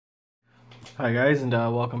Hi guys, and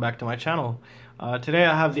welcome back to my channel. Today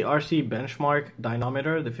I have the RCbenchmark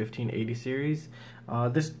dynamometer, the 1580 series.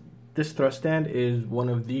 This thrust stand is one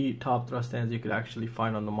of the top thrust stands you could actually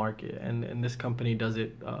find on the market, and this company does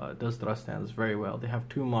thrust stands very well. They have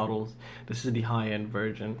two models. This is the high-end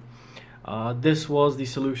version. This was the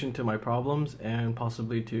solution to my problems and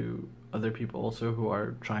possibly to other people also who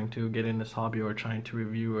are trying to get in this hobby or trying to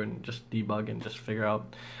review and just debug and just figure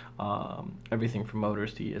out everything from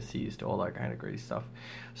motors to ESCs to all that kind of crazy stuff.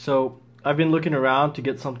 So I've been looking around to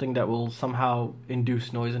get something that will somehow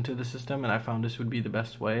induce noise into the system, and I found this would be the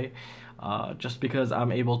best way, just because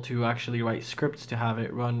I'm able to actually write scripts to have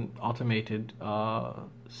it run automated,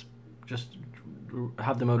 just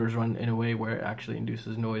have the motors run in a way where it actually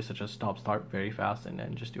induces noise, such as stop start very fast and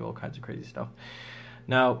then just do all kinds of crazy stuff.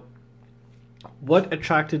 Now, what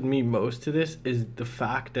attracted me most to this is the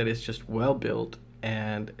fact that it's just well built,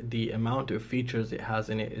 and the amount of features it has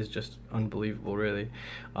in it is just unbelievable, really.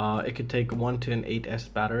 It could take 1 to an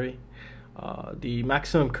 8S battery. The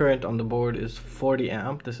maximum current on the board is 40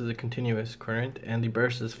 amp. This is a continuous current, and the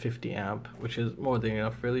burst is 50 amp, which is more than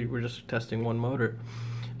enough, really. We're just testing one motor.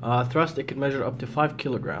 Thrust, it can measure up to 5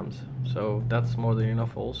 kilograms, so that's more than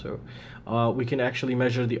enough also. We can actually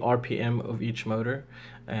measure the RPM of each motor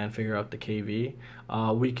and figure out the kV.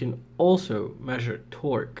 We can also measure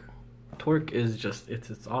torque. Torque is just,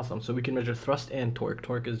 it's awesome. So we can measure thrust and torque.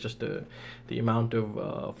 Torque is just the amount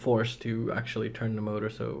of force to actually turn the motor,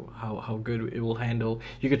 so how good it will handle.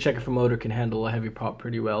 You can check if a motor can handle a heavy prop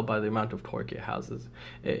pretty well by the amount of torque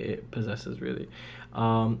it possesses, really.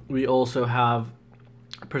 We also have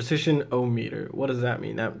precision ohmmeter. What does that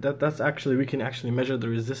mean? That's actually, we can actually measure the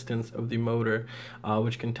resistance of the motor,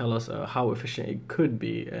 which can tell us how efficient it could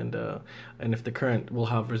be, and if the current will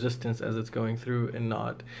have resistance as it's going through and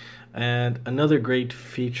not. And another great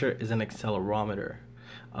feature is an accelerometer.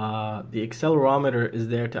 The accelerometer is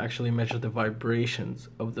there to actually measure the vibrations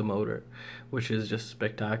of the motor, which is just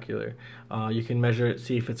spectacular. You can measure it,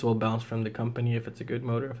 see if it's all bounced from the company, if it's a good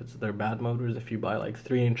motor, if they're bad motors. If you buy like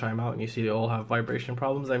 3 and try them out and you see they all have vibration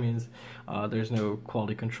problems, that means there's no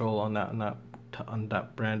quality control on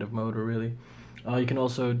that brand of motor, really. You can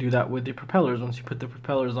also do that with the propellers. Once you put the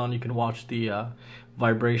propellers on, you can watch the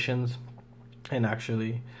vibrations and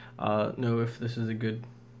actually know if this is a good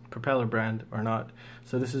propeller brand or not.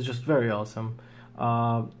 So this is just very awesome.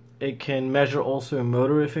 It can measure also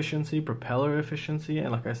motor efficiency, propeller efficiency,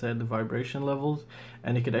 and like I said, the vibration levels,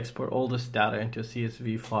 and it could export all this data into a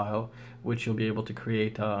CSV file, which you'll be able to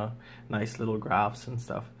create nice little graphs and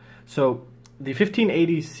stuff. So the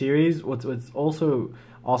 1580 series, what's also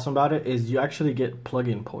awesome about it is you actually get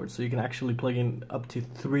plug-in ports, so you can actually plug in up to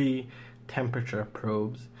 3 temperature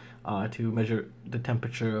probes to measure the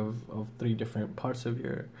temperature of 3 different parts of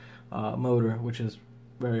your motor, which is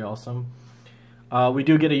very awesome. We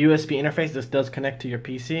do get a USB interface. This does connect to your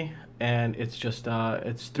PC, and it's just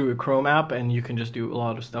it's through a Chrome app, and you can just do a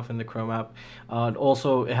lot of stuff in the Chrome app.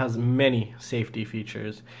 Also, it has many safety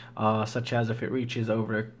features, such as if it reaches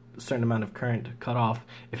over a certain amount of current cutoff,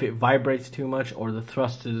 if it vibrates too much, or the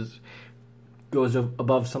thrust goes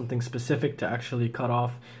above something specific to actually cut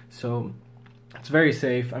off. So it's very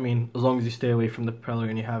safe. I mean, as long as you stay away from the propeller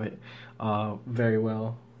and you have it very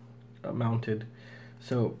well mounted.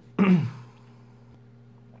 So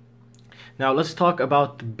now let's talk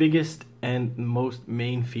about the biggest and most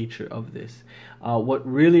main feature of this. What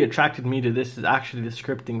really attracted me to this is actually the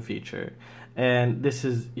scripting feature, and this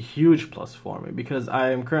is a huge plus for me because I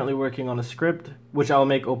am currently working on a script which I'll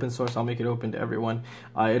make open source. I'll make it open to everyone.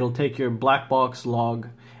 It'll take your black box log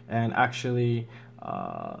and actually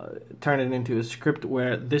turn it into a script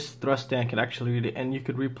where this thrust stand can actually read it, and you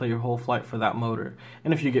could replay your whole flight for that motor.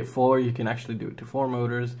 And if you get 4, you can actually do it to 4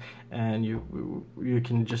 motors, and you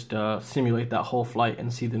can just simulate that whole flight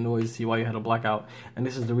and see the noise, see why you had a blackout. And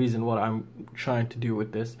this is the reason what I'm trying to do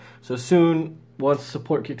with this. So soon, once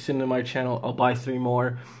support kicks into my channel, I'll buy 3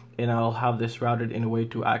 more, and I'll have this routed in a way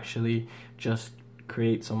to actually just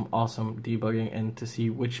create some awesome debugging and to see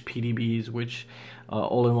which PDBs, which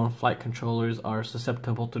all-in-one flight controllers are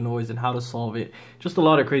susceptible to noise and how to solve it. Just a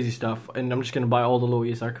lot of crazy stuff, and I'm just going to buy all the low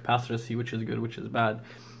ESR capacitors, see which is good, which is bad.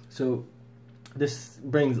 So this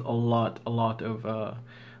brings a lot of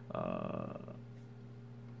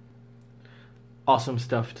awesome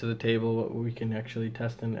stuff to the table, what we can actually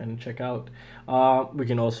test and check out.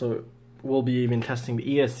 We'll be even testing the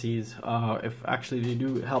ESCs, if actually they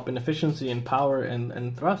do help in efficiency and power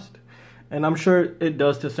and thrust. And I'm sure it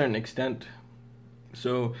does to a certain extent.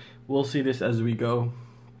 So we'll see this as we go.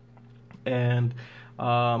 And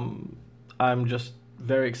I'm just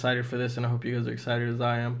very excited for this, and I hope you guys are excited as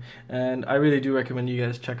I am. And I really do recommend you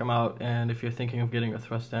guys check them out. And if you're thinking of getting a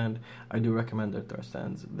thrust stand, I do recommend their thrust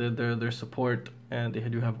stands. Their support, and they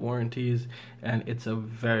do have warranties, and it's a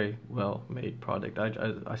very well made product.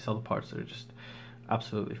 I sell the parts that are just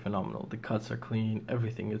absolutely phenomenal. The cuts are clean,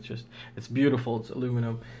 everything is just, it's beautiful, it's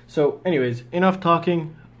aluminum. So anyways, enough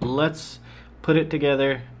talking, let's put it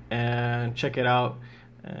together and check it out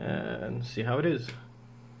and see how it is.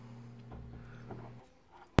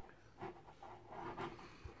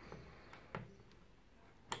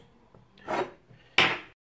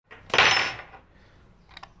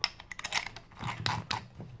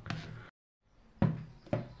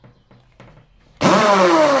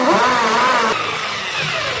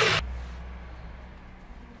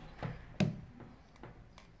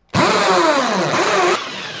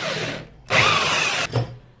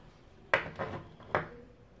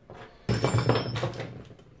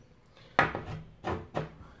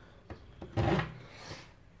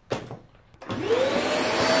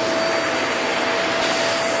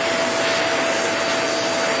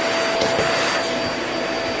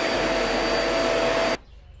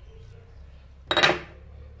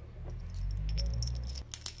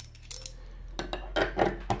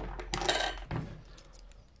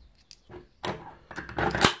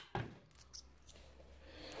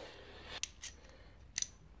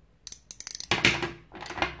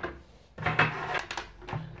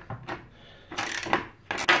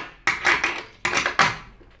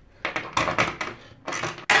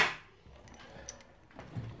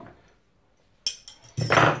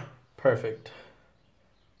 Perfect.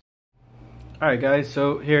 Alright guys,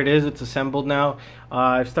 so here it is, it's assembled now.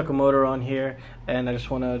 I've stuck a motor on here, and I just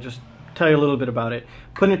want to tell you a little bit about it.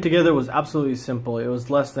 Putting it together was absolutely simple. It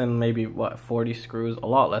was less than maybe, what, 40 screws, a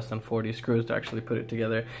lot less than 40 screws to actually put it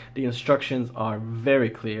together. The instructions are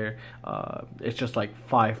very clear. It's just like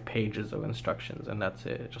 5 pages of instructions, and that's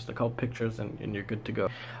it. Just a couple pictures and you're good to go.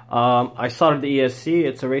 I soldered the ESC.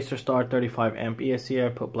 It's a Racer Star 35 amp ESC. I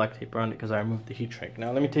put black tape around it because I removed the heat shrink.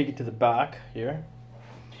 Now let me take you to the back here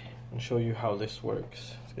and show you how this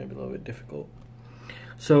works. It's going to be a little bit difficult.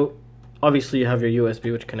 So obviously you have your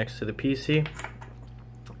USB, which connects to the PC,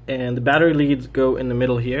 and the battery leads go in the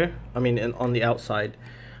middle here, on the outside.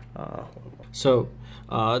 The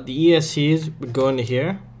ESCs would go into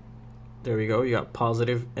here. There we go, you got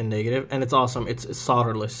positive and negative, and it's awesome, it's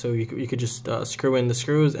solderless, so you could just screw in the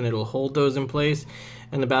screws and it'll hold those in place.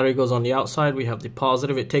 And the battery goes on the outside. We have the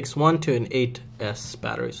positive, it takes 1 to an 8S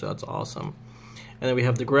battery, so that's awesome. And then we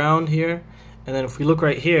have the ground here, and then if we look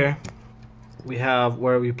right here, we have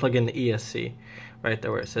where we plug in the ESC, right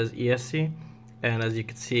there where it says ESC, and as you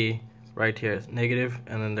can see right here it's negative,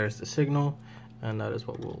 and then there's the signal, and that is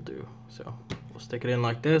what we'll do. So we'll stick it in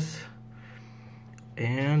like this,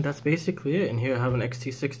 and that's basically it. And here I have an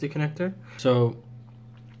XT60 connector. So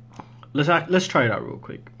let's try it out real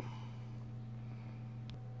quick.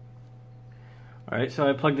 Alright, so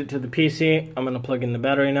I plugged it to the PC. I'm going to plug in the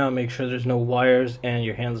battery now, make sure there's no wires and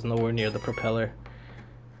your hand's nowhere near the propeller.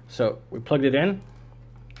 So we plugged it in,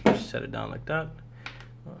 just set it down like that.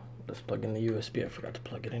 Let's plug in the USB, I forgot to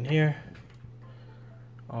plug it in here.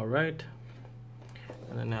 Alright,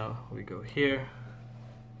 and then now we go here.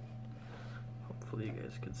 Hopefully you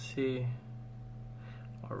guys can see.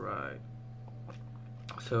 Alright,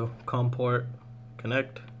 so COM port,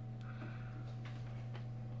 connect.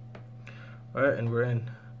 Alright, and we're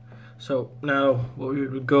in. So now what we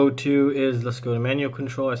would go to is, let's go to manual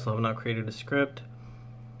control. I still have not created a script.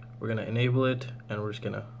 We're gonna enable it, and we're just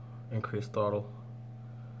gonna increase throttle.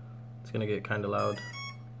 It's gonna get kind of loud.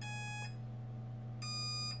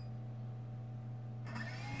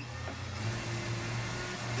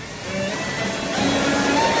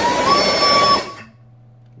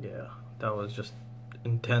 Yeah, that was just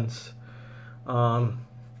intense.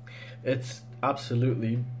 It's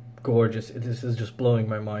absolutely gorgeous. This is just blowing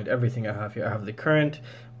my mind. Everything I have here. I have the current,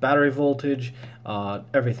 battery voltage,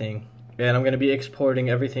 everything. And I'm going to be exporting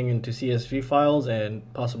everything into CSV files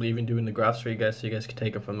and possibly even doing the graphs for you guys so you guys can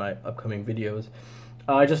take them from my upcoming videos.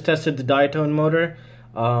 I just tested the diatone motor.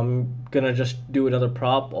 I'm going to just do another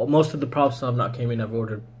prop. Most of the props have not came in. I've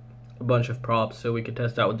ordered a bunch of props so we could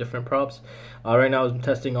test out with different props. Right now I'm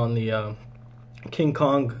testing on the King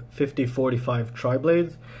Kong 5045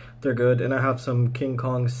 tri-blades. They're good. And I have some King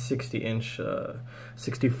Kong 60-inch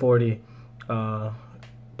 6040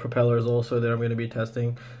 propellers also that I'm going to be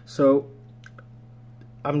testing. So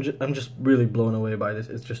I'm just really blown away by this.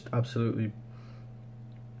 It's just absolutely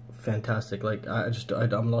fantastic. Like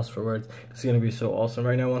I'm lost for words. It's going to be so awesome.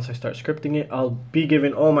 Right now, once I start scripting it, I'll be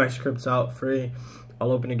giving all my scripts out free,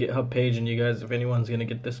 I'll open a GitHub page, and you guys, if anyone's gonna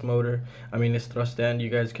get this motor, I mean this thrust stand, you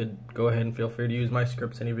guys could go ahead and feel free to use my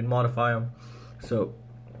scripts and even modify them. So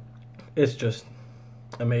it's just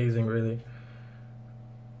amazing, really.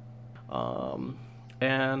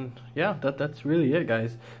 And yeah, that's really it,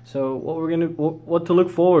 guys. So what to look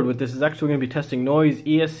forward with this is actually gonna be testing noise,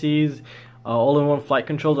 ESCs, all-in-one flight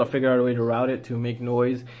controls. I'll figure out a way to route it to make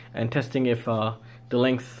noise, and testing if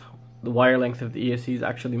the wire length of the ESCs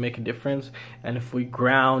actually make a difference, and if we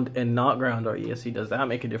ground and not ground our ESC, does that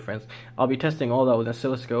make a difference? I'll be testing all that with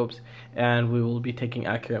oscilloscopes, and we will be taking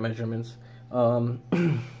accurate measurements. What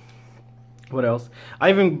else? I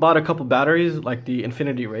even bought a couple batteries, like the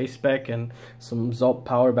Infinity Race spec and some Zult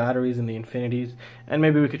power batteries in the Infinities, and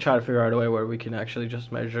maybe we could try to figure out a way where we can actually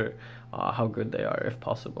just measure how good they are, if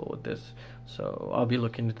possible, with this. So I'll be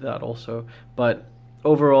looking into that also. But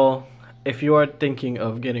overall, if you are thinking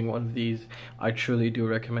of getting one of these, I truly do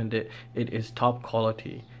recommend it. It is top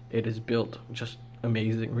quality. It is built just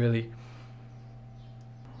amazing, really.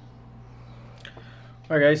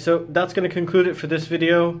 Alright guys, so that's going to conclude it for this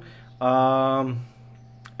video. And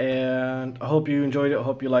I hope you enjoyed it. I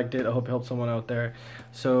hope you liked it. I hope it helped someone out there.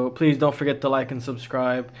 So please don't forget to like and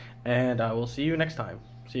subscribe, and I will see you next time.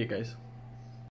 See you guys.